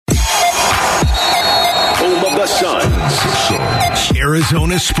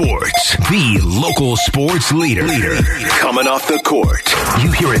Arizona sports, the local sports leader. Coming off the court,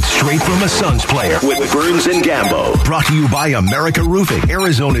 you hear it straight from a Suns player with Burns and Gambo. Brought to you by America Roofing,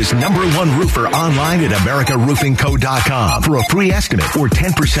 Arizona's #1 roofer, online at americaroofingco.com for a free estimate or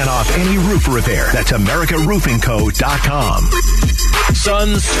 10% off any roof repair. That's americaroofingco.com.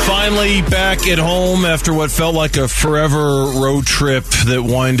 Suns finally back at home after what felt like a forever road trip that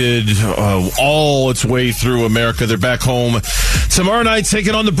winded all its way through America. They're back home tomorrow night,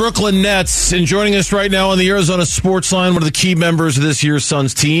 taking on the Brooklyn Nets. And joining us right now on the Arizona Sports Line, one of the key members of this year's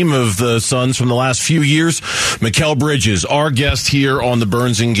Suns team, of the Suns from the last few years, Mikal Bridges, our guest here on the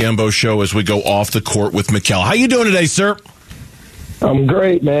Burns and Gambo show as we go off the court with Mikal. How you doing today, sir? I'm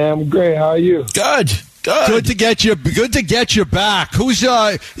great, man. I'm great. How are you? Good. Good to get you. Good to get you back. Who's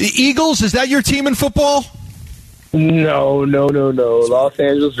the Eagles? Is that your team in football? No. Los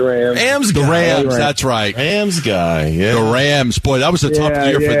Angeles Rams. The Rams. That's right. Rams guy. Yeah. The Rams. Boy, that was a tough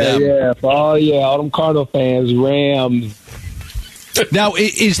year for them. Yeah. All them Cardinal fans. Rams. Now,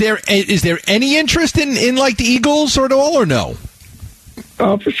 is there any interest in like the Eagles or at all, or no?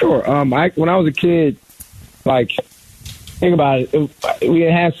 For sure. When I was a kid, like, think about it. We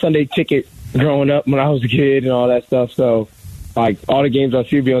didn't have Sunday ticket growing up when I was a kid and all that stuff. So, like, all the games I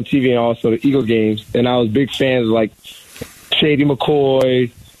see would be on TV and also the Eagle games. And I was big fans of, like, Shady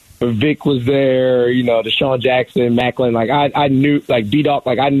McCoy, Vic was there, Deshaun Jackson, Macklin. Like, I knew, like, B-Dog,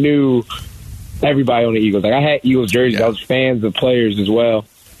 like, I knew everybody on the Eagles. Like, I had Eagles jerseys. Yeah. I was fans of players as well.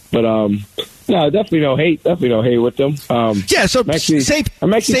 But, no, definitely no hate. Definitely no hate with them. So safe to say. I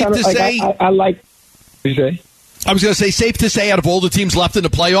like, what you say? I was going to say, safe to say, out of all the teams left in the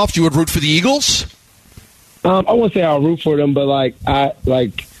playoffs, you would root for the Eagles? I wouldn't say I'll root for them, but I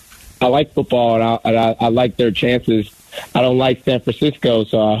like football and I like their chances. I don't like San Francisco,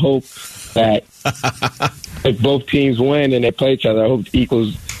 so I hope that if both teams win and they play each other, I hope the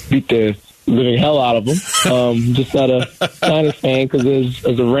Eagles beat the living hell out of them. Just not a Niners fan, because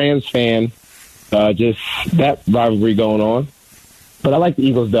as a Rams fan, just that rivalry going on. But I like the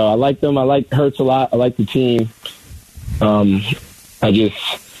Eagles, though. I like them. I like Hurts a lot. I like the team. I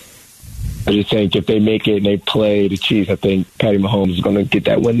just think if they make it and they play the Chiefs, I think Patty Mahomes is going to get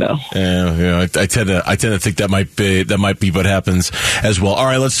that win now. Yeah. I tend to think that might be what happens as well. All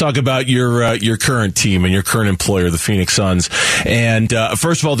right, let's talk about your current team and your current employer, the Phoenix Suns. And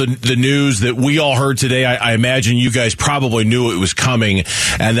first of all, the news that we all heard today, I imagine you guys probably knew it was coming,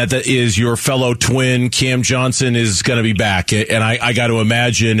 and that is your fellow twin Cam Johnson is going to be back. And I got to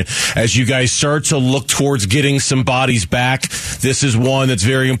imagine, as you guys start to look towards getting some bodies back, this is one that's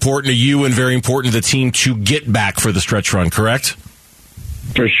very important to you and very important to the team to get back for the stretch run, correct?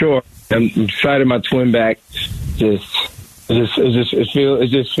 For sure. I'm excited my twin back. It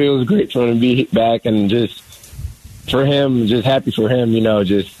just feels great for him to be back, and just for him, just happy for him,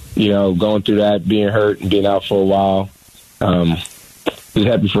 going through that, being hurt and being out for a while. Just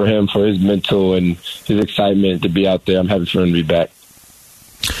happy for him, for his mental and his excitement to be out there. I'm happy for him to be back.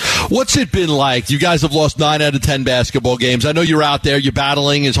 What's it been like? You guys have lost 9 out of 10 basketball games. I know you're out there. You're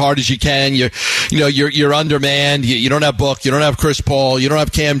battling as hard as you can. You're undermanned. You don't have Book. You don't have Chris Paul. You don't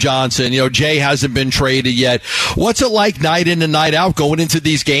have Cam Johnson. Jay hasn't been traded yet. What's it like night in and night out going into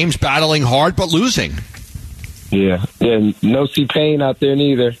these games, battling hard but losing? Yeah. No C-Payne out there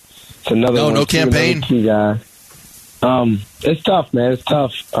neither. It's another one. No campaign. Key guy. It's tough, man. It's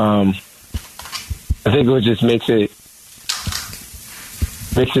tough. I think it just makes it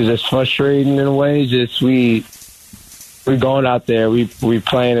just frustrating in a way. Just we're going out there, we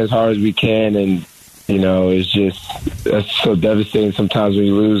playing as hard as we can, and that's so devastating sometimes when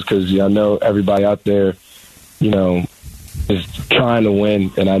you lose, because I know everybody out there, is trying to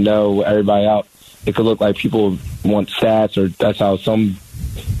win, and I know everybody out. It could look like people want stats, or that's how some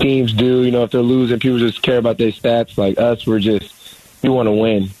teams do. If they're losing, people just care about their stats. Like us, we want to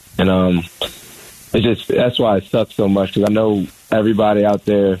win, and that's why it sucks so much, because I know everybody out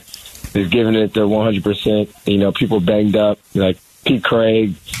there is giving it their 100%. People banged up, like Pete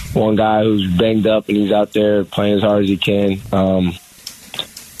Craig, one guy who's banged up and he's out there playing as hard as he can.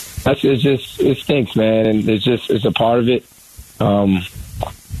 It stinks, man, and it's a part of it.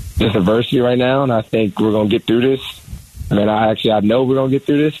 It's adversity right now, and I think we're gonna get through this. I know we're gonna get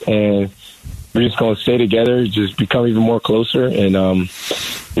through this, and we're just gonna stay together, just become even more closer, and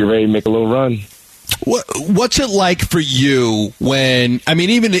you're ready to make a little run. What's it like for you when, I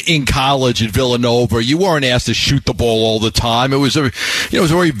mean, even in college at Villanova, you weren't asked to shoot the ball all the time. It was a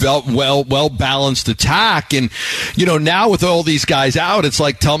very well balanced attack. And, now with all these guys out, it's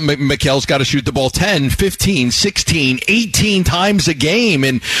like tell Mikal's got to shoot the ball 10, 15, 16, 18 times a game.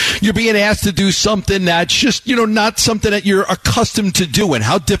 And you're being asked to do something that's just, not something that you're accustomed to doing.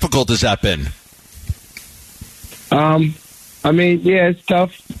 How difficult has that been? I mean, yeah, it's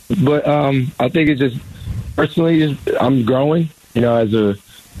tough, but I think it's just personally, I'm growing, as a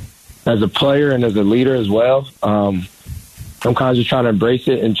player and as a leader as well. I'm kind of just trying to embrace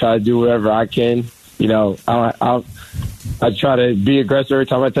it and try to do whatever I can. I try to be aggressive every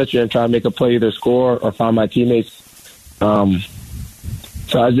time I touch it and try to make a play, either score or find my teammates. So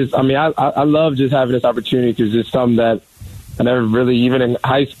I love just having this opportunity because it's something that I never really, even in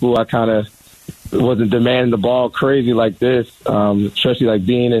high school, I kind of wasn't demanding the ball crazy like this, especially like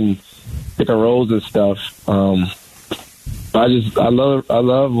being in pick and rolls and stuff. I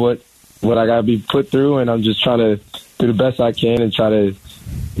love what I gotta be put through, and I'm just trying to do the best I can and try to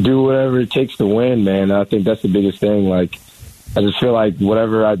do whatever it takes to win, man. I think that's the biggest thing. Like, I just feel like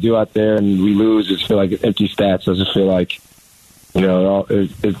whatever I do out there and we lose, just feel like it's empty stats. I just feel like,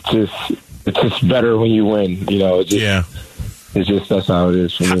 it's just better when you win. It's just, that's how it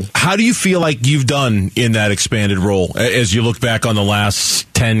is for me. How do you feel like you've done in that expanded role as you look back on the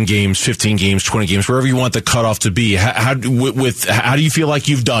last 10 games, 15 games, 20 games, wherever you want the cutoff to be? How do you feel like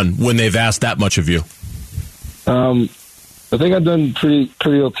you've done when they've asked that much of you? I think I've done pretty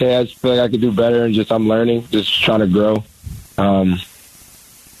okay. I just feel like I could do better, and I'm learning, just trying to grow. I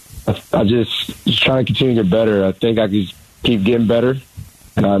just trying to continue to get better. I think I could keep getting better,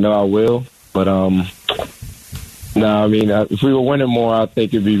 and I know I will. But no, I mean, if we were winning more, I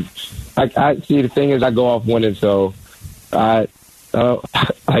think it'd be. I see. The thing is, I go off winning, so stats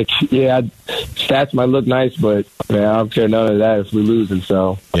might look nice, but man, I don't care none of that if we're losing.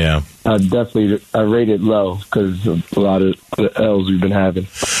 So yeah, I rate it low because of a lot of the L's we've been having.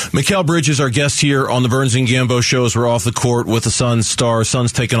 Mikal Bridges, our guest here on the Burns and Gambo shows. We're off the court with the Suns star.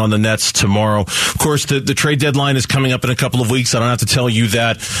 Suns taking on the Nets tomorrow. Of course, the trade deadline is coming up in a couple of weeks. I don't have to tell you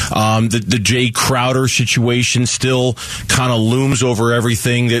that. The Jay Crowder situation still kind of looms over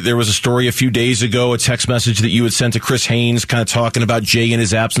everything. There was a story a few days ago, a text message that you had sent to Chris Haynes, kind of talking about Jay and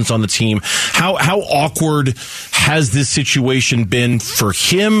his absence on the team. How awkward has this situation been for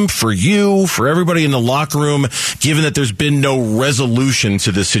him, for you, for everybody in the locker room, given that there's been no resolution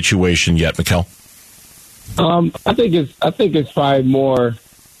to this situation yet, Mikal? I think it's probably more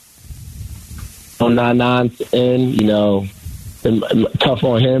on Nan's end, and tough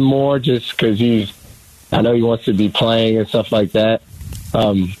on him more just because I know he wants to be playing and stuff like that.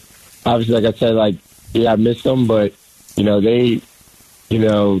 Obviously, like I said, I miss them, but they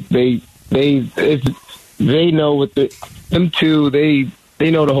know what them two, they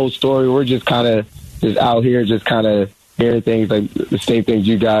know the whole story. We're just kind of just out here, just kind of hearing things like the same things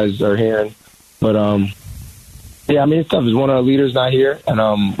you guys are hearing. But yeah, I mean, it's tough. One of our leaders not here,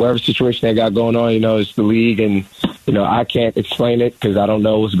 and whatever situation they got going on, it's the league, and I can't explain it because I don't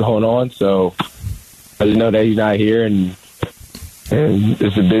know what's going on. So I just know that he's not here, and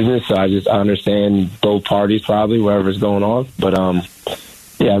it's a business. So I understand both parties probably whatever's going on. But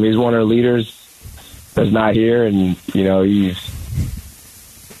yeah, I mean, he's one of our leaders that's not here, and he's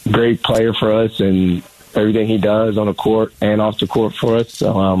a great player for us, and everything he does on the court and off the court for us.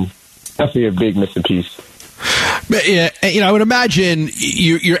 So definitely a big missing piece. Yeah, I would imagine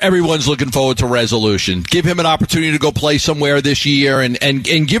everyone's looking forward to resolution. Give him an opportunity to go play somewhere this year, and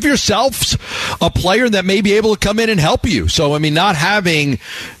give yourselves a player that may be able to come in and help you. So, I mean, not having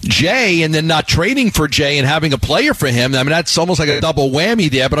Jay and then not trading for Jay and having a player for him, I mean, that's almost like a double whammy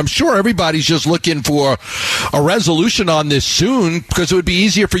there. But I'm sure everybody's just looking for a resolution on this soon because it would be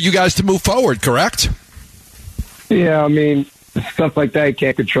easier for you guys to move forward, correct? Yeah, I mean, stuff like that you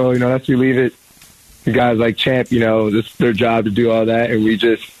can't control. That's we leave it. The guys like Champ, this is their job to do all that, and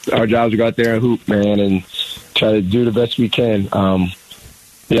our job is to go out there and hoop, man, and try to do the best we can.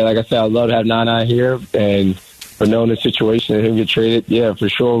 Yeah, like I said, I'd love to have Nana here, and for knowing the situation and him get traded, yeah, for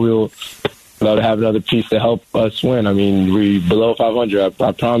sure we'll love to have another piece to help us win. I mean, we below 500.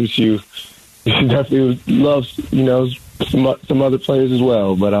 I promise you, definitely would love, some other players as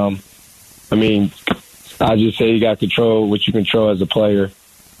well. But I mean, I just say you got to control what you control as a player.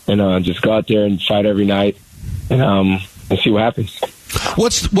 And just go out there and fight every night, and see what happens.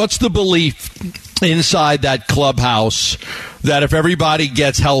 What's the belief inside that clubhouse that if everybody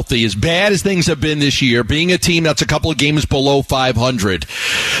gets healthy, as bad as things have been this year, being a team that's a couple of games below 500,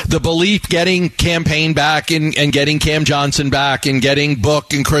 the belief getting Cam Payne back and getting Cam Johnson back and getting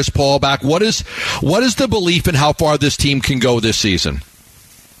Book and Chris Paul back, what is the belief in how far this team can go this season?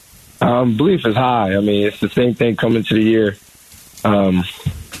 Belief is high. I mean, it's the same thing coming to the year.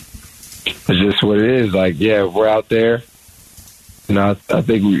 It's just what it is. Like, yeah, we're out there. You know, I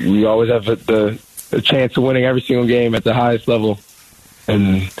think we always have the chance of winning every single game at the highest level.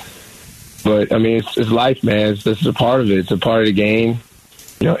 But I mean, it's life, man. This is a part of it. It's a part of the game.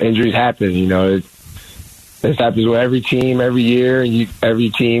 You know, injuries happen. You know, this happens with every team every year, and every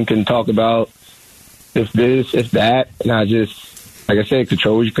team can talk about if this, if that. And I just, like I said,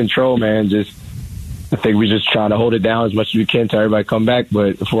 control what you control, man. I think we're just trying to hold it down as much as we can till everybody come back.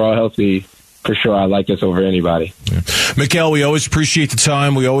 But if we're all healthy, for sure, I like this over anybody. Yeah. Mikal, we always appreciate the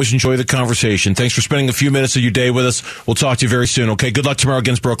time. We always enjoy the conversation. Thanks for spending a few minutes of your day with us. We'll talk to you very soon, okay? Good luck tomorrow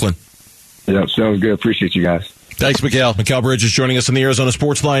against Brooklyn. Yeah, sounds good. Appreciate you guys. Thanks, Mikal. Mikal Bridges joining us on the Arizona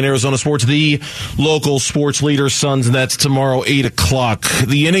Sports Line. Arizona Sports, the local sports leader. Suns Nets tomorrow, 8 o'clock.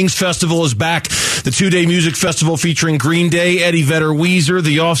 The Innings Festival is back. The 2-day music festival featuring Green Day, Eddie Vedder, Weezer,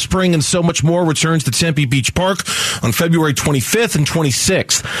 The Offspring, and so much more returns to Tempe Beach Park on February 25th and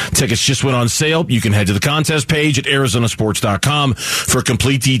 26th. Tickets just went on sale. You can head to the contest page at arizonasports.com for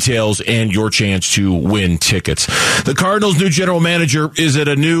complete details and your chance to win tickets. The Cardinals' new general manager is at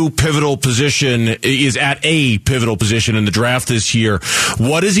a pivotal position in the draft this year.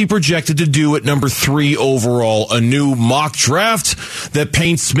 What is he projected to do at number 3 overall? A new mock draft that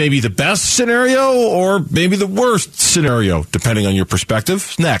paints maybe the best scenario or maybe the worst scenario, depending on your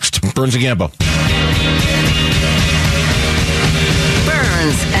perspective. Next, Burns and Gambo.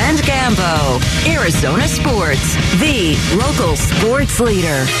 Burns and Gambo, Arizona Sports, the local sports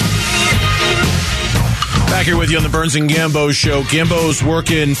leader. Back here with you on the Burns and Gambo show. Gambo's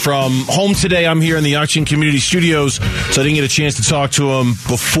working from home today. I'm here in the Auction Community Studios, so I didn't get a chance to talk to him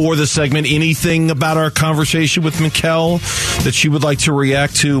before the segment. Anything about our conversation with Mikal that you would like to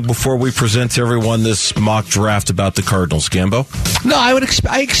react to before we present to everyone this mock draft about the Cardinals, Gambo? No, I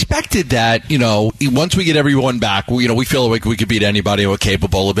expected that, once we get everyone back, we feel like we could beat anybody who are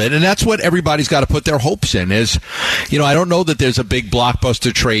capable of it. And that's what everybody's got to put their hopes in is, I don't know that there's a big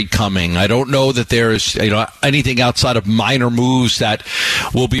blockbuster trade coming. I don't know that there's, anything outside of minor moves that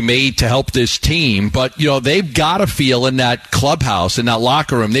will be made to help this team. But, they've got to feel in that clubhouse, in that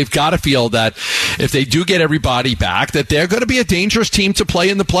locker room, they've got to feel that if they do get everybody back, that they're going to be a dangerous team to play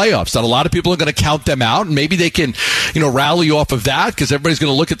in the playoffs, that a lot of people are going to count them out, and maybe they can, rally off of that because everybody's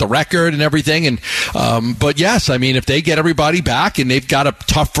going to look at the record and everything. And but yes, I mean, if they get everybody back and they've got a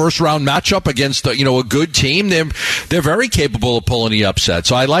tough first-round matchup against, a good team, they're very capable of pulling the upset.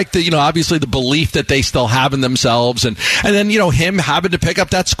 So I like the, obviously the belief that they still have in themselves, and then him having to pick up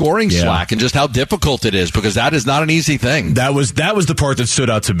that scoring slack and just how difficult it is, because that is not an easy thing. That was the part that stood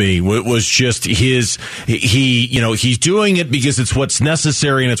out to me. It was just he's doing it because it's what's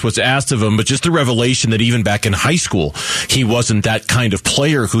necessary and it's what's asked of him, but just the revelation that even back in high school he wasn't that kind of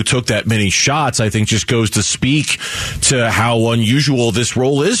player who took that many shots, I think just goes to speak to how unusual this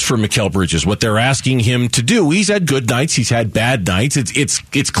role is for Mikal Bridges, what they're asking him to do. He's had good nights, he's had bad nights.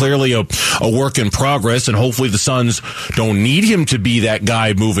 It's clearly a work in progress, and hopefully the Suns don't need him to be that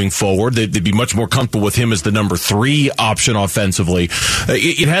guy moving forward. They'd be much more comfortable with him as the number 3 option offensively.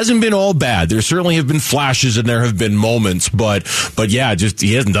 It hasn't been all bad. There certainly have been flashes and there have been moments, but yeah, just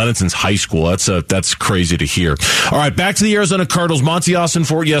he hasn't done it since high school. That's crazy to hear. All right, back to the Arizona Cardinals. Monty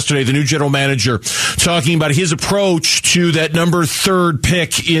Ossenfort yesterday, the new general manager, talking about his approach to that number 3rd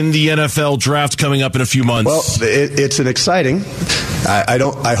pick in the NFL draft coming up in a few months. Well, it's an exciting.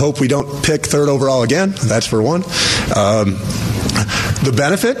 I hope we don't pick 3rd overall again. That's for one. The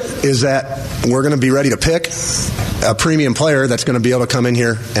benefit is that we're going to be ready to pick a premium player that's going to be able to come in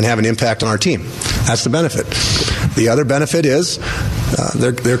here and have an impact on our team. That's the benefit. The other benefit is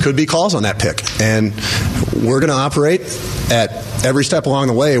there could be calls on that pick, and we're going to operate at every step along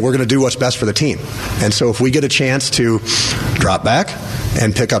the way. We're going to do what's best for the team. And so if we get a chance to drop back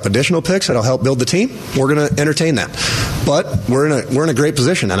and pick up additional picks that'll help build the team, we're going to entertain that. But we're in a great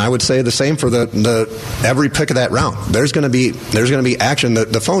position, and I would say the same for the every pick of that round. There's going to be action.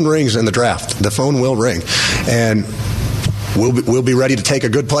 The phone rings in the draft. The phone will ring, and we'll be ready to take a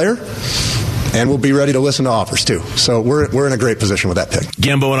good player and we'll be ready to listen to offers too. So we're in a great position with that pick.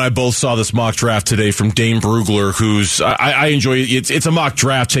 Gambo and I both saw this mock draft today from Dane Brugler, who's I enjoy. It's a mock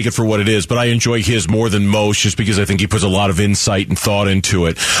draft, take it for what it is, but I enjoy his more than most just because I think he puts a lot of insight and thought into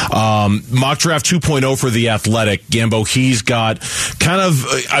it. Mock draft 2.0 for The Athletic. Gambo, he's got kind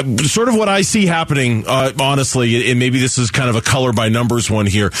of sort of what I see happening, honestly, and maybe this is kind of a color by numbers one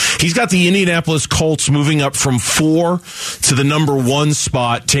here. He's got the Indianapolis Colts moving up from 4 to the number 1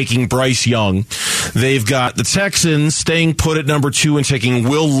 spot, taking Bryce Young. They've got the Texans staying put at number 2 and taking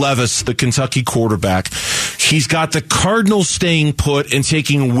Will Levis, the Kentucky quarterback. He's got the Cardinals staying put and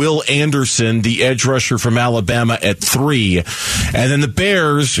taking Will Anderson, the edge rusher from Alabama, at 3. And then the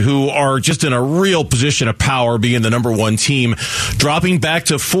Bears, who are just in a real position of power, being the number 1 team, dropping back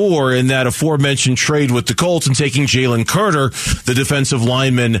to 4 in that aforementioned trade with the Colts and taking Jalen Carter, the defensive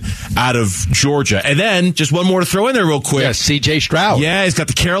lineman out of Georgia. And then, just one more to throw in there real quick. Yeah, C.J. Stroud. Yeah, he's got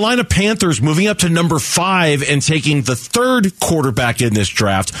the Carolina Panthers moving up to number 5 and taking the 3rd quarterback in this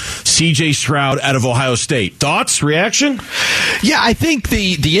draft, C.J. Stroud out of Ohio State. Thoughts? Reaction? Yeah, I think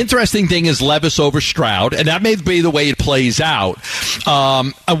the interesting thing is Levis over Stroud, and that may be the way it plays out.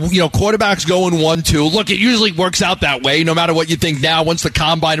 Quarterbacks going 1-2. Look, it usually works out that way, no matter what you think now. Once the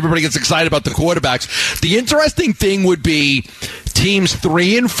combine, everybody gets excited about the quarterbacks. The interesting thing would be teams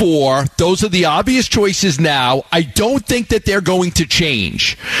 3 and 4. Those are the obvious choices now. I don't think that they're going to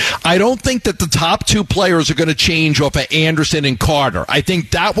change. I don't think that the top 2 players are going to change off of Anderson and Carter. I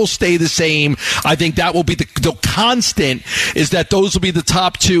think that will stay the same. I think that will be the constant, is that those will be the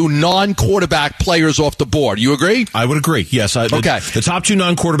top 2 non-quarterback players off the board. You agree? I would agree, yes. Okay. The top 2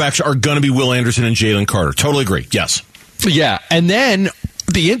 non-quarterbacks are going to be Will Anderson and Jalen Carter. Totally agree, yes. Yeah, and then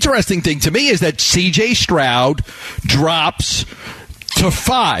the interesting thing to me is that C.J. Stroud drops to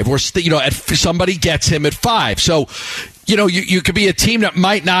 5, or somebody gets him at 5. So, you could be a team that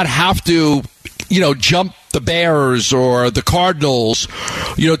might not have to, jump the Bears or the Cardinals,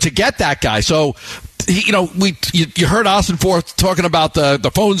 to get that guy. So, you heard Austin Forth talking about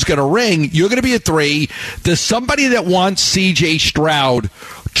the phone's going to ring. You're going to be at 3. There's somebody that wants C.J. Stroud.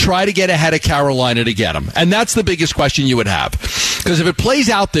 Try to get ahead of Carolina to get him. And that's the biggest question you would have. Because if it plays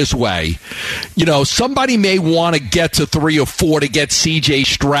out this way, somebody may want to get to 3 or 4 to get C.J.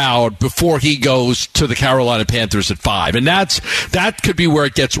 Stroud before he goes to the Carolina Panthers at 5. And that could be where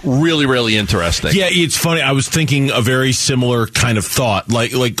it gets really, really interesting. Yeah, it's funny. I was thinking a very similar kind of thought.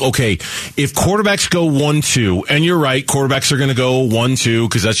 Like okay, if quarterbacks go 1-2, and you're right, quarterbacks are going to go 1-2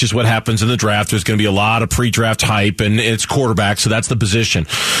 because that's just what happens in the draft. There's going to be a lot of pre-draft hype, and it's quarterback, so that's the position.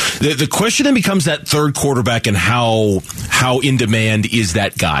 The question then becomes that 3rd quarterback and how in demand is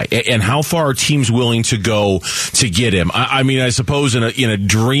that guy, and how far are teams willing to go to get him. I mean, I suppose in a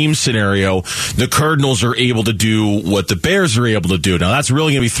dream scenario, the Cardinals are able to do what the Bears are able to do. Now that's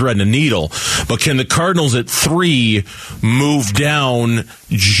really going to be threading a needle, but can the Cardinals at 3 move down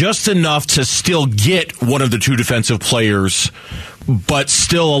just enough to still get one of the 2 defensive players, but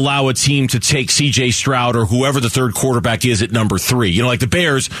still allow a team to take C.J. Stroud or whoever the 3rd quarterback is at number 3? Like the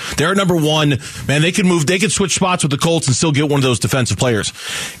Bears, they're at number 1. Man, they could switch spots with the Colts and still get one of those defensive players.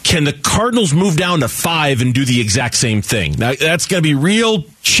 Can the Cardinals move down to 5 and do the exact same thing? Now, that's going to be real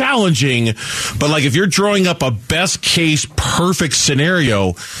challenging, but if you're drawing up a best case perfect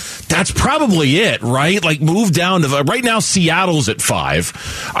scenario, that's probably it, right? Move down to, right now Seattle's at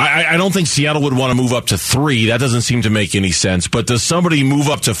 5. I don't think Seattle would want to move up to 3. That doesn't seem to make any sense. But does somebody move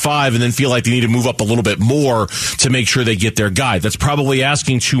up to 5 and then feel like they need to move up a little bit more to make sure they get their guy? That's probably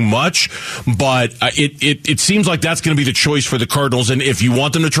asking too much, but it seems like that's going to be the choice for the Cardinals. And if you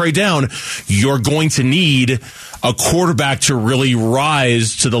want them to trade down, you're going to need a quarterback to really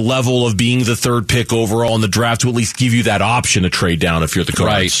rise to the level of being the 3rd pick overall in the draft to at least give you that option to trade down if you're the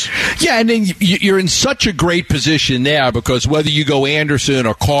Cardinals. Right. Yeah, and then you're in such a great position there because whether you go Anderson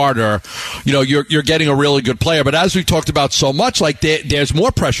or Carter, you're getting a really good player. But as we talked about so much, there's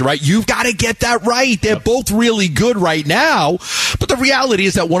more pressure, right? You've got to get that right. They're both really good right now, but the reality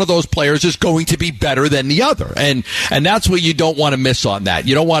is that one of those players is going to be better than the other, and that's where you don't want to miss on that.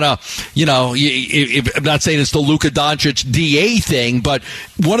 You don't want to, I'm not saying it's the Luka Doncic DA thing, but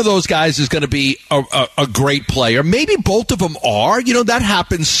one of those guys is going to be a great player. Maybe both of them are. That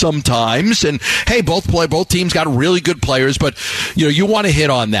happens sometimes. And hey, both teams got really good players, but you want to hit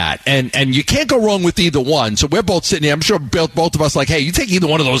on that, and you can't go wrong with either one. So we're both sitting here. I'm sure both of us hey, you take either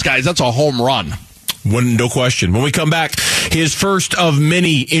one of those guys, that's a home run. No question. When we come back, his first of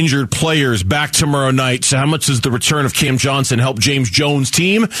many injured players back tomorrow night. So how much does the return of Cam Johnson help James Jones'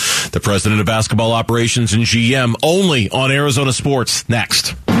 team? The president of basketball operations and GM, only on Arizona Sports.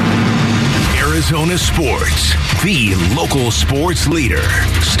 Next. Arizona Sports, the local sports leader.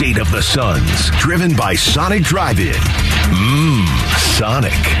 State of the Suns, driven by Sonic Drive-In.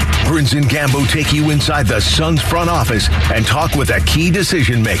 Sonic. Burns and Gambo take you inside the Suns front office and talk with a key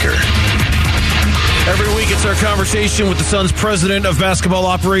decision maker. Every week, it's our conversation with the Suns' president of basketball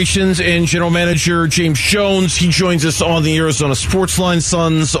operations and general manager, James Jones. He joins us on the Arizona Sports Line.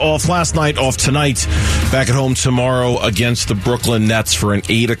 Suns off last night, off tonight. Back at home tomorrow against the Brooklyn Nets for an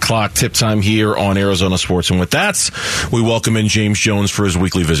 8 o'clock tip time here on Arizona Sports. And with that, we welcome in James Jones for his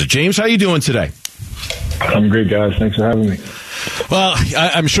weekly visit. James, how you doing today? I'm great, guys. Thanks for having me. Well,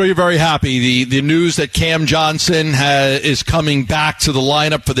 I'm sure you're very happy. The news that Cam Johnson is coming back to the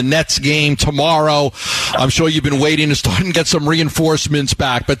lineup for the Nets game tomorrow. I'm sure you've been waiting to start and get some reinforcements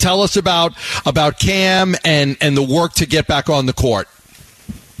back. But tell us about Cam and the work to get back on the court.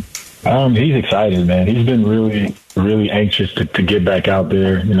 He's excited, man. He's been really, really anxious to get back out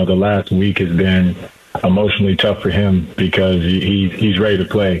there. You know, the last week has been emotionally tough for him because he's ready to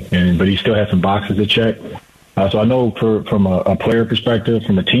play, but he still has some boxes to check. So I know from a player perspective,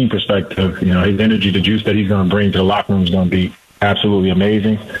 from a team perspective, you know, his energy, the juice that he's going to bring to the locker room is going to be absolutely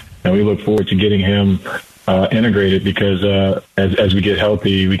amazing. And we look forward to getting him integrated because as we get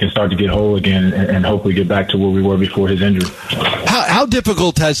healthy, we can start to get whole again and hopefully get back to where we were before his injury. How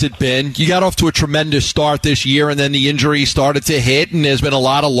difficult has it been? You got off to a tremendous start this year, and then the injury started to hit, and there's been a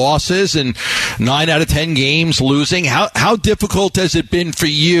lot of losses and 9 out of 10 games losing. How difficult has it been for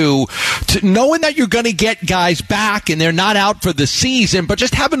you to knowing that you're going to get guys back and they're not out for the season, but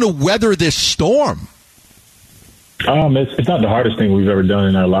just having to weather this storm? It's not the hardest thing we've ever done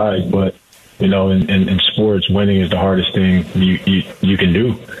in our lives, but you know, in sports, winning is the hardest thing you can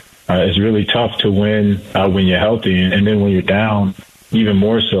do. It's really tough to win when you're healthy, and then when you're down, even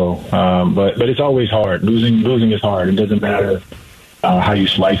more so. But it's always hard. Losing is hard. It doesn't matter how you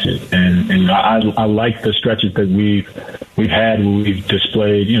slice it. And I like the stretches that we've had where we've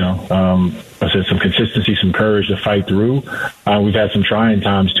displayed, you know, some consistency, some courage to fight through. We've had some trying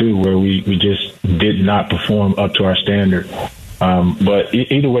times too where we just did not perform up to our standard. But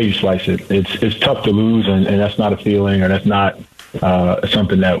either way you slice it, it's tough to lose, and that's not a feeling, or that's not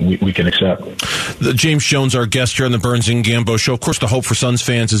something that we can accept. James Jones, our guest here on the Burns and Gambo Show. Of course, the hope for Suns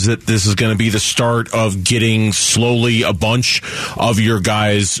fans is that this is going to be the start of getting slowly a bunch of your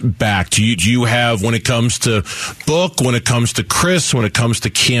guys back. Do you have, when it comes to Book, when it comes to Chris, when it comes to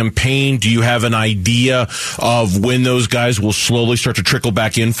campaign, do you have an idea of when those guys will slowly start to trickle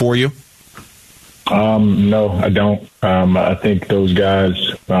back in for you? No, I don't. I think those guys,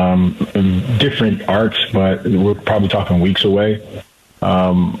 different arcs, but we're probably talking weeks away.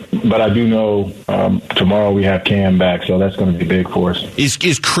 But I do know tomorrow we have Cam back, so that's going to be big for us.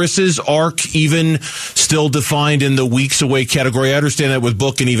 Is Chris's arc even still defined in the weeks away category? I understand that with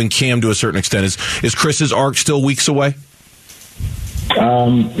Book and even Cam to a certain extent. Is Chris's arc still weeks away?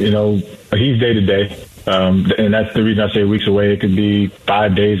 You know, he's day to day. And that's the reason I say weeks away. It could be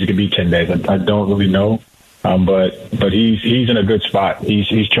 5 days. It could be 10 days. I don't really know. But he's in a good spot.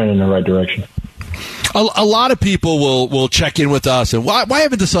 He's trending in the right direction. A lot of people will check in with us and why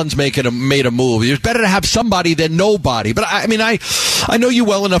haven't the Suns made a move? It's better to have somebody than nobody. But I mean, I know you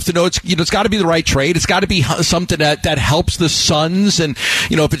well enough to know it's got to be the right trade. It's got to be something that helps the Suns, and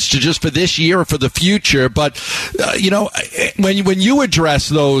you know, if it's just for this year or for the future. But you know, when you address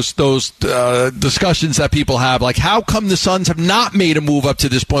those discussions that people have, like how come the Suns have not made a move up to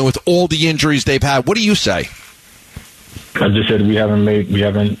this point with all the injuries they've had? What do you say? I just said we haven't made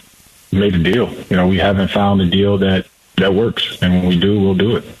a deal. You know, we haven't found a deal that works, and when we do, we'll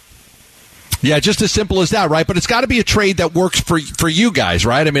do it. Yeah, just as simple as that, right? But it's got to be a trade that works for you guys,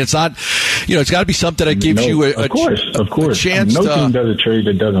 right? I mean, it's not, you know, it's got to be something that gives you a chance. No team does a trade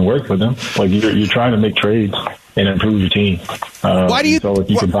that doesn't work for them. Like you're trying to make trades and improve your team. Why do you? So if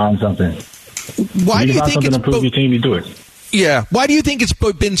you can find something, why do you think it's improve your team? You do it. Yeah. Why do you think it's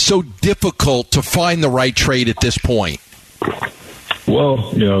been so difficult to find the right trade at this point? Well,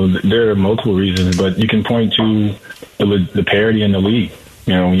 you know, there are multiple reasons, but you can point to the parity in the league.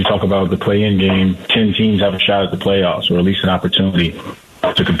 You know, when you talk about the play-in game, 10 teams have a shot at the playoffs, or at least an opportunity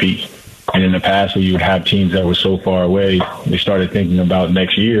to compete. And in the past, where you would have teams that were so far away, they started thinking about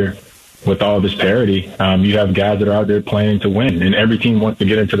next year. With all this parity, you have guys that are out there playing to win, and every team wants to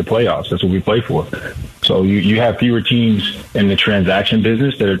get into the playoffs. That's what we play for. So you have fewer teams in the transaction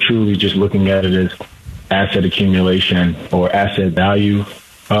business that are truly just looking at it as asset accumulation or asset value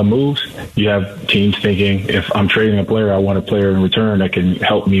moves. You have teams thinking, if I'm trading a player, I want a player in return that can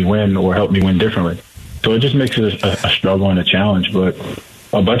help me win or help me win differently. So it just makes it a struggle and a challenge, but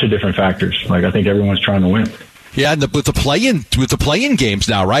a bunch of different factors. Like, I think everyone's trying to win. Yeah, and with the play-in games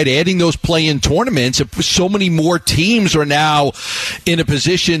now, right? Adding those play-in tournaments, so many more teams are now in a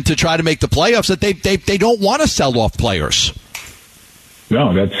position to try to make the playoffs that they don't want to sell off players.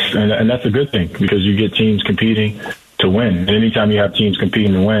 No, that's a good thing because you get teams competing to win. And anytime you have teams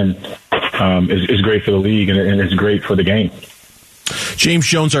competing to win, it's great for the league and it's great for the game. James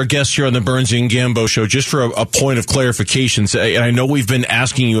Jones, our guest here on the Burns and Gambo show, just for a point of clarification, and I know we've been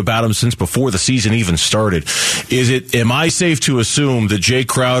asking you about him since before the season even started. Am I safe to assume that Jay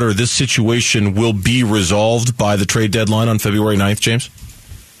Crowder, this situation will be resolved by the trade deadline on February 9th, James?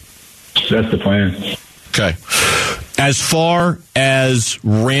 That's the plan. Okay. As far as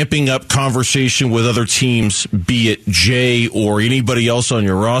ramping up conversation with other teams, be it Jay or anybody else on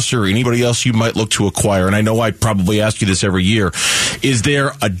your roster or anybody else you might look to acquire, and I know I probably ask you this every year, is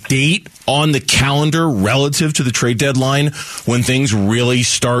there a date on the calendar relative to the trade deadline when things really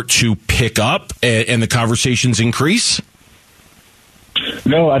start to pick up and the conversations increase?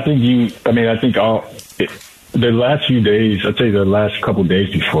 No, I think the last few days, I'd say the last couple of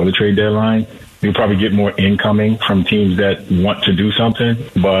days before the trade deadline, you'll probably get more incoming from teams that want to do something.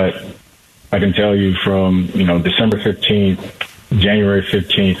 But I can tell you from, December 15th, January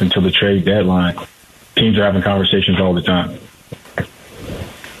 15th until the trade deadline, teams are having conversations all the time.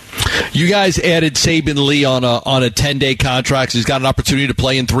 You guys added Saban Lee on a 10-day contract. He's got an opportunity to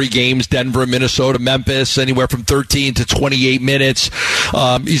play in 3 games, Denver, Minnesota, Memphis, anywhere from 13 to 28 minutes.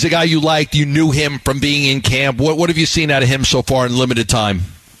 He's a guy you liked. You knew him from being in camp. What have you seen out of him so far in limited time?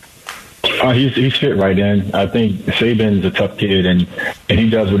 He's fit right in. I think Saban's a tough kid, and he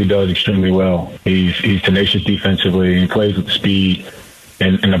does what he does extremely well. He's tenacious defensively. He plays with speed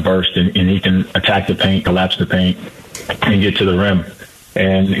and a burst, and he can attack the paint, collapse the paint, and get to the rim.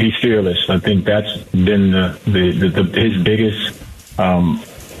 And he's fearless. I think that's been his biggest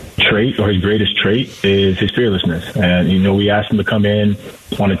trait, or his greatest trait, is his fearlessness. And we asked him to come in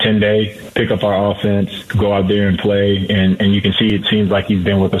on a 10-day, pick up our offense, go out there and play, and you can see it seems like he's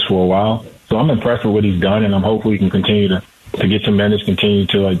been with us for a while. So I'm impressed with what he's done, and I'm hopeful he can continue to get some minutes, continue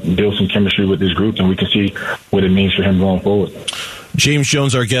to build some chemistry with this group, and we can see what it means for him going forward. James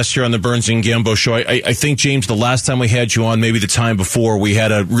Jones, our guest here on the Burns and Gambo show. I think, James, the last time we had you on, maybe the time before, we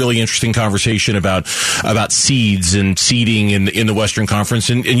had a really interesting conversation about seeds and seeding in the Western Conference.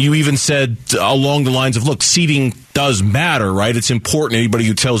 And you even said along the lines of, look, seeding does matter, right? It's important. Anybody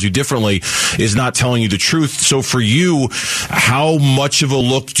who tells you differently is not telling you the truth. So for you, how much of a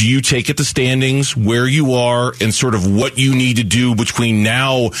look do you take at the standings, where you are, and sort of what you need to do between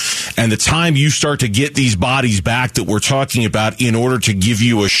now and the time you start to get these bodies back that we're talking about in order to give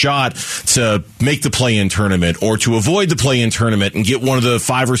you a shot to make the play-in tournament or to avoid the play-in tournament and get one of the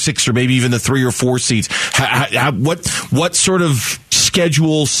 5 or 6 or maybe even the 3 or 4 seats? What sort of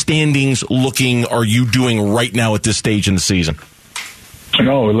schedule standings looking are you doing right now at this stage in the season?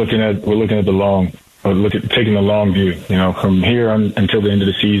 No, we're looking at taking the long view. From here until the end of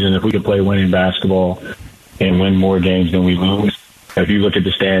the season, if we can play winning basketball and win more games than we lose. If you look at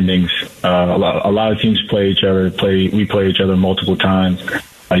the standings, a lot of teams play each other. We play each other multiple times.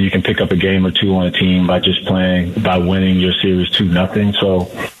 You can pick up a game or 2 on a team by winning your series 2-0. So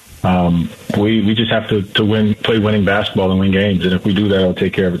we just have to play winning basketball and win games. And if we do that, it'll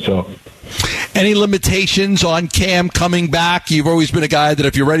take care of itself. Any limitations on Cam coming back? You've always been a guy that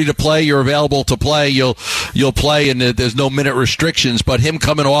if you're ready to play, you're available to play, you'll play, and there's no minute restrictions. But him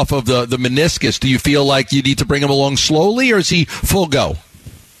coming off of the meniscus, do you feel like you need to bring him along slowly, or is he full go?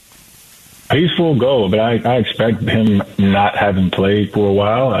 He's full go, but I expect him not having played for a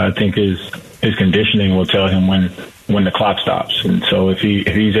while. I think his conditioning will tell him when the clock stops. And so if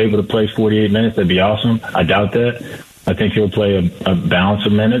he's able to play 48 minutes, that'd be awesome. I doubt that. I think he'll play a balance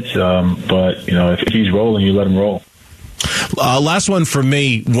of minutes, but if he's rolling, you let him roll. Last one for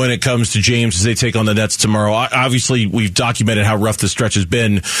me when it comes to James as they take on the Nets tomorrow. Obviously, we've documented how rough the stretch has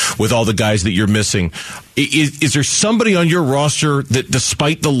been with all the guys that you're missing. Is there somebody on your roster that,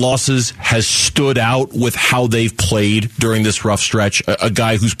 despite the losses, has stood out with how they've played during this rough stretch? A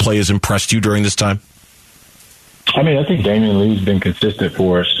guy whose play has impressed you during this time? I mean, I think Damian Lee's been consistent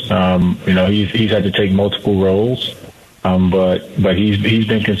for us. He's had to take multiple roles. But he's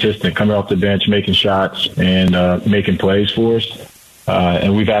been consistent, coming off the bench, making shots and making plays for us.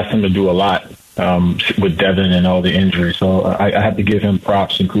 And we've asked him to do a lot with Devin and all the injuries. So I have to give him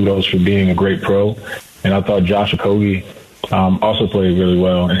props and kudos for being a great pro. And I thought Josh Okogie also played really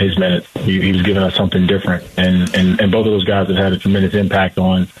well in his minutes. He was giving us something different. And both of those guys have had a tremendous impact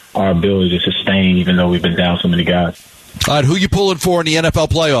on our ability to sustain, even though we've been down so many guys. All right, who you pulling for in the NFL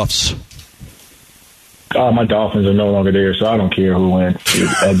playoffs? My Dolphins are no longer there, so I don't care who wins.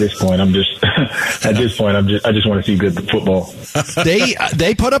 At this point, I just want to see good football.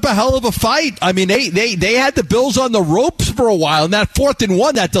 They put up a hell of a fight. I mean, they had the Bills on the ropes for a while, and that 4th and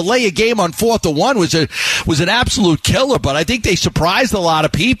 1, that delay a game on 4th and 1 was an absolute killer. But I think they surprised a lot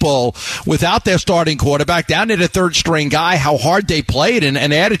of people without their starting quarterback, down to the third string guy, how hard they played, and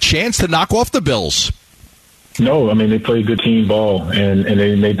they had a chance to knock off the Bills. No, I mean, they played good team ball, and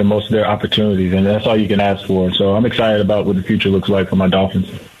they made the most of their opportunities, and that's all you can ask for. So I'm excited about what the future looks like for my Dolphins.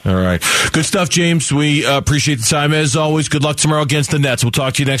 All right. Good stuff, James. We appreciate the time. As always, good luck tomorrow against the Nets. We'll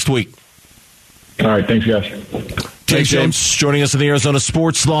talk to you next week. All right. Thanks, guys. Thanks, James. Joining us on the Arizona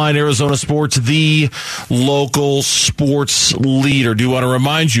Sports Line. Arizona Sports, the local sports leader. Do want to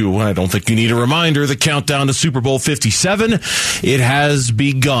remind you, I don't think you need a reminder, the countdown to Super Bowl 57. It has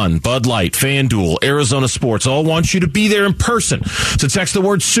begun. Bud Light, FanDuel, Arizona Sports all want you to be there in person. So text the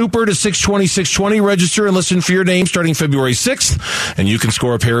word SUPER to 620-620. Register and listen for your name starting February 6th, and you can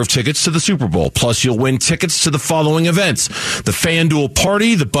score a pair of tickets to the Super Bowl. Plus, you'll win tickets to the following events: the FanDuel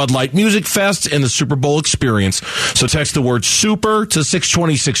Party, the Bud Light Music Fest, and the Super Bowl Experience. So text the word SUPER to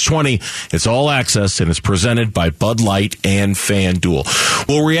 620-620. It's all access, and it's presented by Bud Light and FanDuel.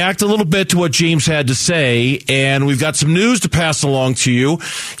 We'll react a little bit to what James had to say, and we've got some news to pass along to you.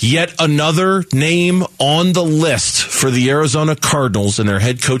 Yet another name on the list for the Arizona Cardinals and their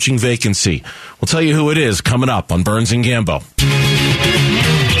head coaching vacancy. We'll tell you who it is coming up on Burns and Gambo.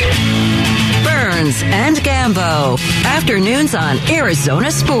 Burns and Gambo. Afternoons on Arizona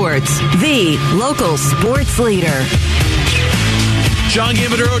Sports, the local sports leader. John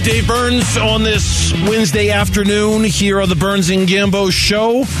Gambaduro, Dave Burns on this Wednesday afternoon here on the Burns and Gambo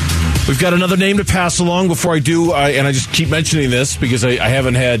show. We've got another name to pass along. Before I do, and I just keep mentioning this because I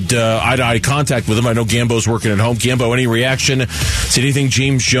haven't had eye-to-eye contact with him. I know Gambo's working at home. Gambo, any reaction to anything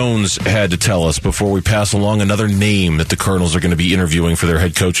James Jones had to tell us before we pass along another name that the Cardinals are going to be interviewing for their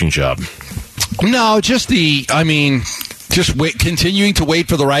head coaching job? No, continuing to wait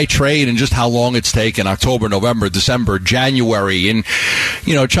for the right trade, and just how long it's taken: October, November, December, January, and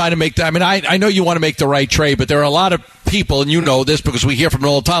trying to make that. I mean, I know you want to make the right trade, but there are a lot of people, and you know this because we hear from it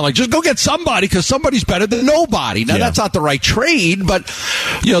all the time, like, just go get somebody because somebody's better than nobody. Now, That's not the right trade, but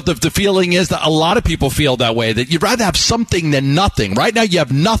the feeling is that a lot of people feel that way, that you'd rather have something than nothing. Right now you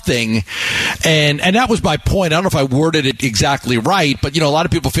have nothing, and that was my point. I don't know if I worded it exactly right, but a lot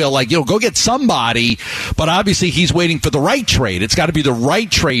of people feel like, go get somebody, but obviously he's waiting for the right trade. It's got to be the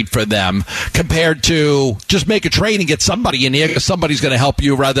right trade for them compared to just make a trade and get somebody in here because somebody's going to help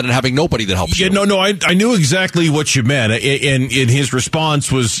you rather than having nobody that helps you. No, I knew exactly what you meant. And his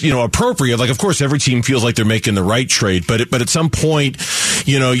response was, appropriate. Like, of course, every team feels like they're making the right trade, but at some point,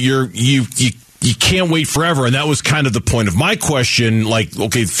 you can't wait forever, and that was kind of the point of my question. Like,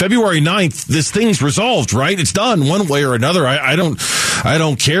 okay, February 9th, this thing's resolved, right? It's done one way or another. I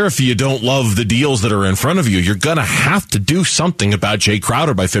don't care if you don't love the deals that are in front of you. You're going to have to do something about Jay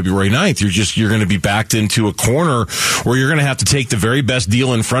Crowder by February 9th. You're going to be backed into a corner where you're going to have to take the very best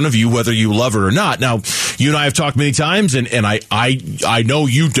deal in front of you, whether you love it or not. Now, you and I have talked many times, and I know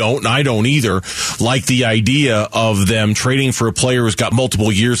you don't, and I don't either, like the idea of them trading for a player who's got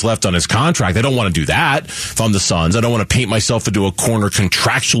multiple years left on his contract. I don't want to do that if I'm the Suns. I don't want to paint myself into a corner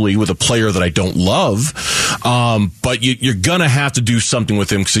contractually with a player that I don't love. But you're going to have to do something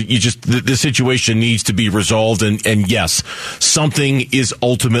with him because the situation needs to be resolved. And yes, something is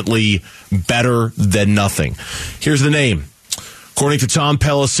ultimately better than nothing. Here's the name. According to Tom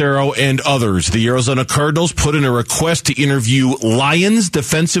Pelissero and others, the Arizona Cardinals put in a request to interview Lions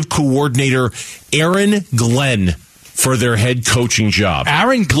defensive coordinator Aaron Glenn for their head coaching job.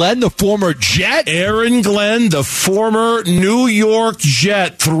 Aaron Glenn, the former Jet? Aaron Glenn, the former New York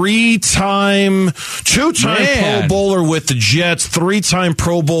Jet, two-time Pro Bowler with the Jets, 3-time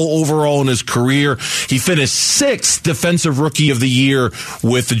Pro Bowl overall in his career. He finished 6th Defensive Rookie of the Year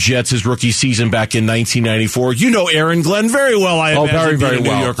with the Jets his rookie season back in 1994. You know Aaron Glenn very well, I imagine. Very, very being a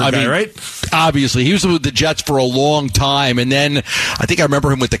well. New Yorker guy, right? Obviously. He was with the Jets for a long time, and then I think I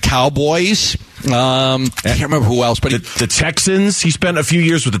remember him with the Cowboys. I can't remember who else, but the Texans. He spent a few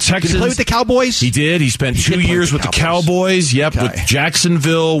years with the Texans. Did he play with the Cowboys? He did. He spent 2 years with the Cowboys. Yep, okay. With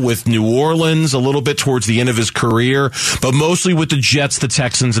Jacksonville, with New Orleans, a little bit towards the end of his career, but mostly with the Jets, the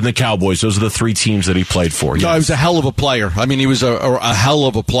Texans, and the Cowboys. Those are the 3 teams that he played for. Yes. No, he was a hell of a player. I mean, he was a hell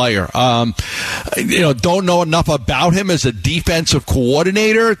of a player. Don't know enough about him as a defensive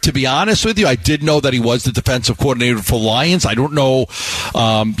coordinator, to be honest with you. I did know that he was the defensive coordinator for Lions. I don't know,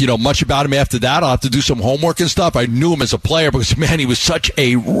 much about him after that. that. I'll have to do some homework and stuff. I knew him as a player because, man, he was such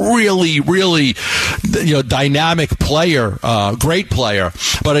a really, really, dynamic player, great player.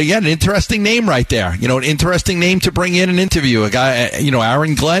 But again, an interesting name right there. An interesting name to bring in an interview. A guy,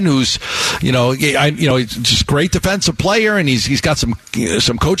 Aaron Glenn, who's, just great defensive player, and he's got some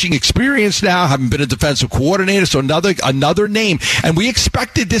coaching experience now, having been a defensive coordinator. So another name. And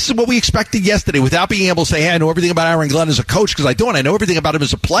this is what we expected yesterday, without being able to say, hey, I know everything about Aaron Glenn as a coach, because I don't. I know everything about him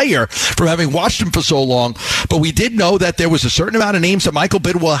as a player from having watched him for so long. But we did know that there was a certain amount of names that Michael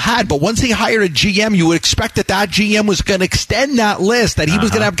Bidwell had. But once he hired a GM, you would expect that GM was going to extend that list, that he was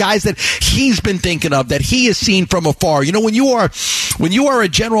going to have guys that he's been thinking of, that he has seen from afar. When you are a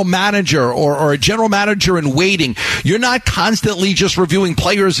general manager or a general manager in waiting, you're not constantly just reviewing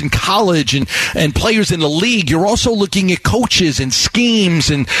players in college and players in the league. You're also looking at coaches and schemes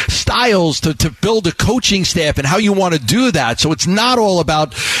and styles to build a coaching staff and how you want to do that. So it's not all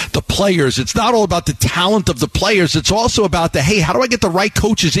about the players. It's not all about the talent of the players. It's also about how do I get the right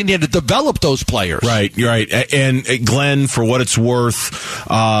coaches in here to develop those players? Right, you're right. And Glenn, for what it's worth,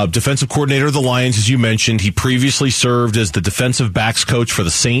 defensive coordinator of the Lions, as you mentioned, he previously served as the defensive backs coach for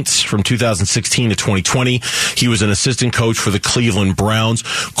the Saints from 2016 to 2020. He was an assistant coach for the Cleveland Browns.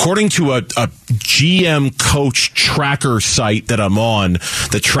 According to a GM coach tracker site that I'm on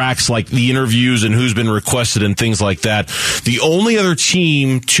that tracks like the interviews and who's been requested and things like that, the only other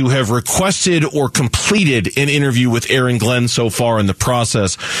team to have requested or completed an interview with Aaron Glenn so far in the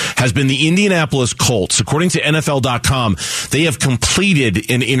process has been the Indianapolis Colts. According to NFL.com, they have completed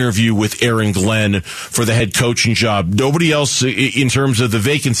an interview with Aaron Glenn for the head coaching job. Nobody else, in terms of the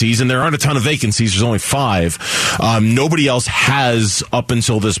vacancies, and there aren't a ton of vacancies, there's only 5, nobody else has, up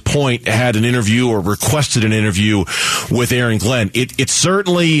until this point, had an interview or requested an interview with Aaron Glenn. It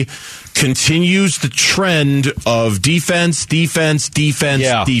certainly continues the trend of defense.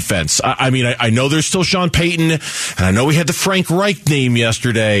 I know there's still Sean Payton, and I know we had the Frank Reich name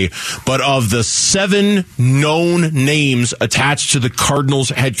yesterday, but of the 7 known names attached to the Cardinals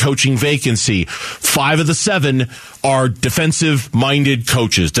head coaching vacancy, 5 of the 7 are defensive-minded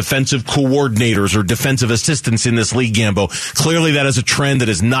coaches, defensive coordinators, or defensive assistants in this league, Gambo. Clearly that is a trend that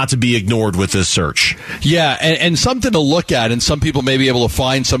is not to be ignored with this search. Yeah, and something to look at, and some people may be able to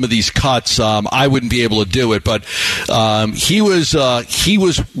find some of these cuts. I wouldn't be able to do it, but he was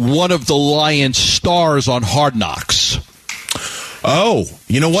one of the Lions stars on Hard Knocks. Oh,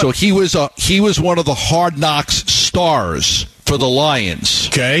 you know what? So he was one of the Hard Knocks stars for the Lions.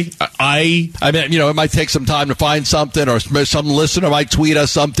 Okay. I mean, it might take some time to find something, or some listener might tweet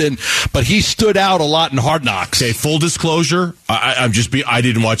us something, but he stood out a lot in Hard Knocks. Okay, full disclosure, I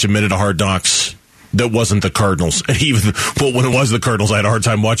didn't watch a minute of Hard Knocks that wasn't the Cardinals. But when it was the Cardinals, I had a hard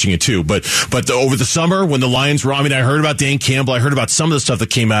time watching it too. But over the summer, when the Lions were, I heard about Dan Campbell. I heard about some of the stuff that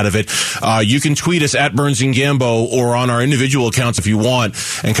came out of it. You can tweet us at Burns and Gambo or on our individual accounts if you want,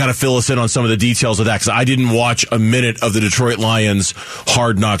 and kind of fill us in on some of the details of that, because I didn't watch a minute of the Detroit Lions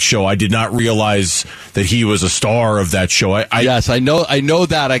Hard Knocks show. I did not realize that he was a star of that show. Yes, I know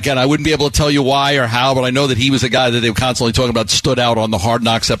that. Again, I wouldn't be able to tell you why or how, but I know that he was a guy that they were constantly talking about stood out on the Hard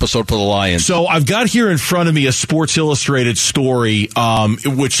Knocks episode for the Lions. So I've got here in front of me a Sports Illustrated story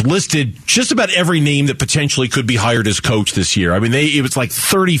which listed just about every name that potentially could be hired as coach this year. It was like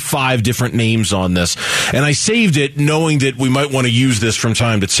 35 different names on this, and I saved it knowing that we might want to use this from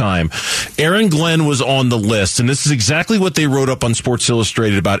time to time. Aaron Glenn was on the list, and this is exactly what they wrote up on Sports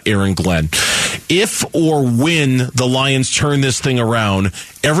Illustrated about Aaron Glenn. If or when the Lions turn this thing around,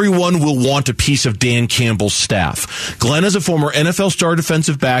 everyone will want a piece of Dan Campbell's staff. Glenn is a former NFL star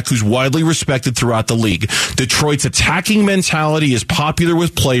defensive back who's widely respected throughout the league. Detroit's attacking mentality is popular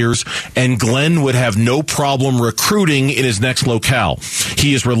with players, and Glenn would have no problem recruiting in his next locale.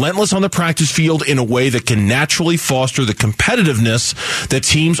 He is relentless on the practice field in a way that can naturally foster the competitiveness that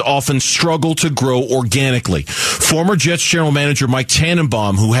teams often struggle to grow organically. Former Jets general manager Mike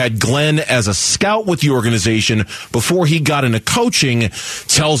Tannenbaum, who had Glenn as a scout with the organization before he got into coaching,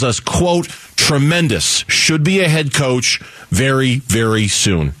 tells us, quote, tremendous, should be a head coach very, very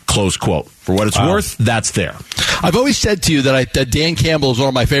soon, close quote. For what it's worth, that's there. I've always said to you that Dan Campbell is one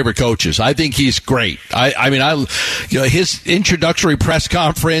of my favorite coaches. I think he's great. His introductory press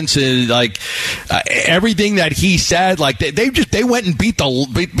conference and everything that he said, they went and beat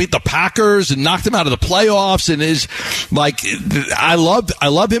the Packers and knocked them out of the playoffs, and I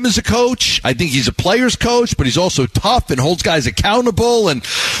love him as a coach. I think he's a player's coach, but he's also tough and holds guys accountable, and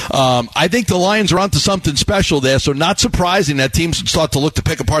I think the Lions are onto something special there. So not surprising that teams would start to look to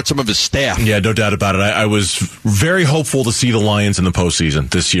pick apart some of his staff. Yeah, no doubt about it. I was very hopeful to see the Lions in the postseason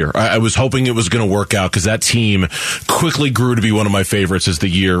this year. I was hoping it was going to work out because that team quickly grew to be one of my favorites as the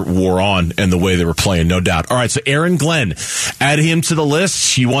year wore on and the way they were playing, no doubt. All right, so Aaron Glenn, add him to the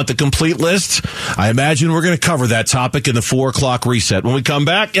list. You want the complete list? I imagine we're going to cover that topic in the 4 o'clock reset. When we come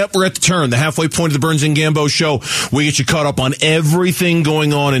back, we're at the turn, the halfway point of the Burns and Gambo show. We get you caught up on everything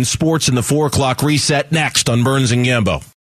going on in sports in the 4 o'clock reset next on Burns and Gambo.